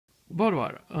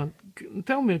Borvar,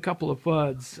 tell me a couple of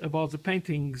words about the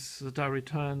paintings that I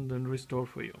returned and restored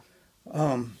for you.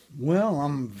 Well,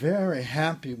 I'm very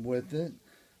happy with it,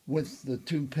 with the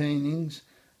two paintings.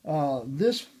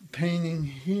 This painting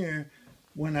here,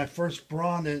 when I first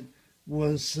brought it,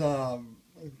 was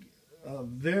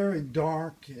very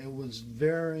dark. It was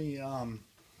very,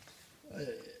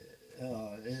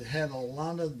 it had a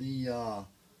lot of the uh,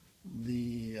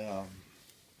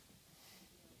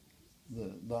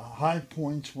 the high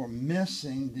points were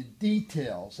missing. The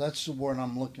details, that's the word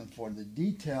I'm looking for. The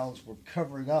details were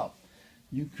covered up.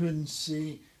 You couldn't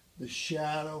see the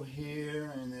shadow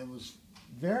here, and it was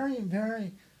very,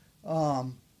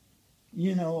 um,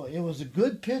 it was a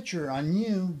good picture, I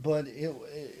knew, but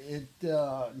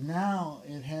now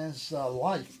it has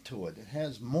life to it. It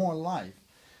has more life.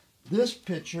 This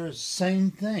picture is the same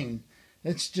thing.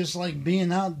 It's just like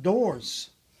being outdoors,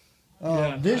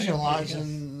 Yeah,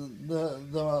 visualizing the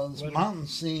mountain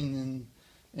scene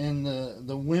and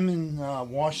the women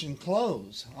washing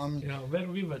clothes. yeah, very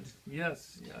vivid.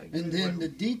 Yes, yeah, I And agree. then the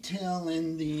detail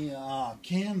in the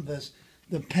canvas,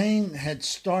 the paint had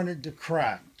started to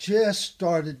crack, just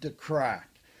started to crack.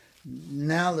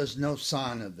 Now there's no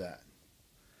sign of that.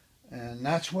 And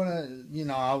that's what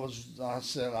I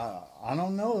said, I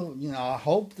don't know, I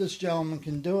hope this gentleman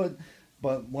can do it.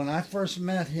 But when I first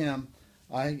met him,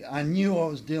 I knew I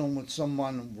was dealing with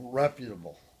someone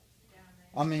reputable.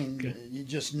 I mean, Okay. you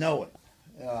just know it.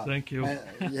 Thank you.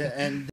 Yeah, and